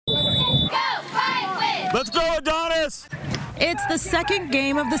Let's go, Adonis! It's the second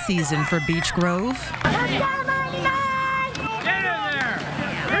game of the season for Beech Grove.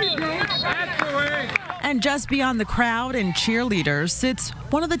 And just beyond the crowd and cheerleaders sits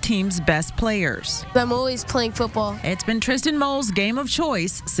one of the team's best players. I'm always playing football. It's been Tristan Moll's game of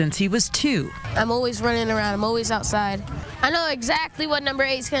choice since he was 2. I'm always running around. I'm always outside. I know exactly what number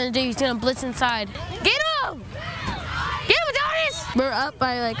 8 is going to do. He's going to blitz inside. Get him! Get him, Adonis! We're up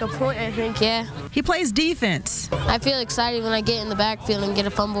by like a point, I think, yeah. He plays defense. I feel excited when I get in the backfield and get a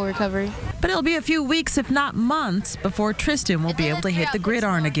fumble recovery. But it'll be a few weeks, if not months, before Tristan will be able to hit the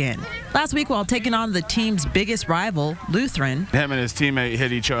gridiron again. Last week, while taking on the team's biggest rival, Lutheran, him and his teammate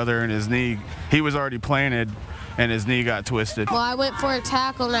hit each other in his knee. He was already planted, and his knee got twisted. Well, I went for a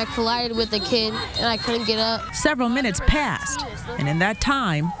tackle, and I collided with a kid, and I couldn't get up. Several minutes passed, and in that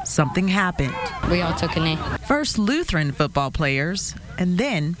time, something happened. We all took a knee. First Lutheran football players, and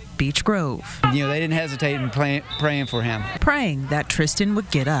then Beech Grove. You know, they didn't hesitate in praying for him. Praying that Tristan would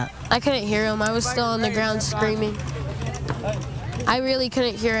get up. I couldn't hear him. I was still on the ground screaming. I really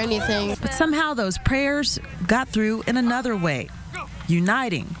couldn't hear anything. But somehow those prayers got through in another way,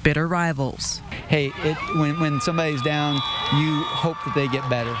 uniting bitter rivals. Hey, when somebody's down, you hope that they get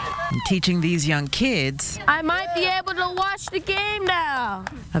better. And teaching these young kids I might be able to watch the game now.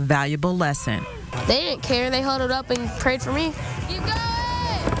 a valuable lesson. They didn't care. They huddled up and prayed for me. Keep going!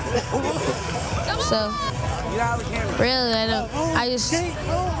 So, really,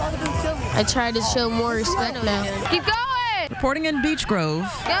 I try to show more respect now. Keep going! Reporting in Beech Grove,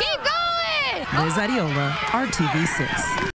 Keep going! Liz Adiola, RTV6.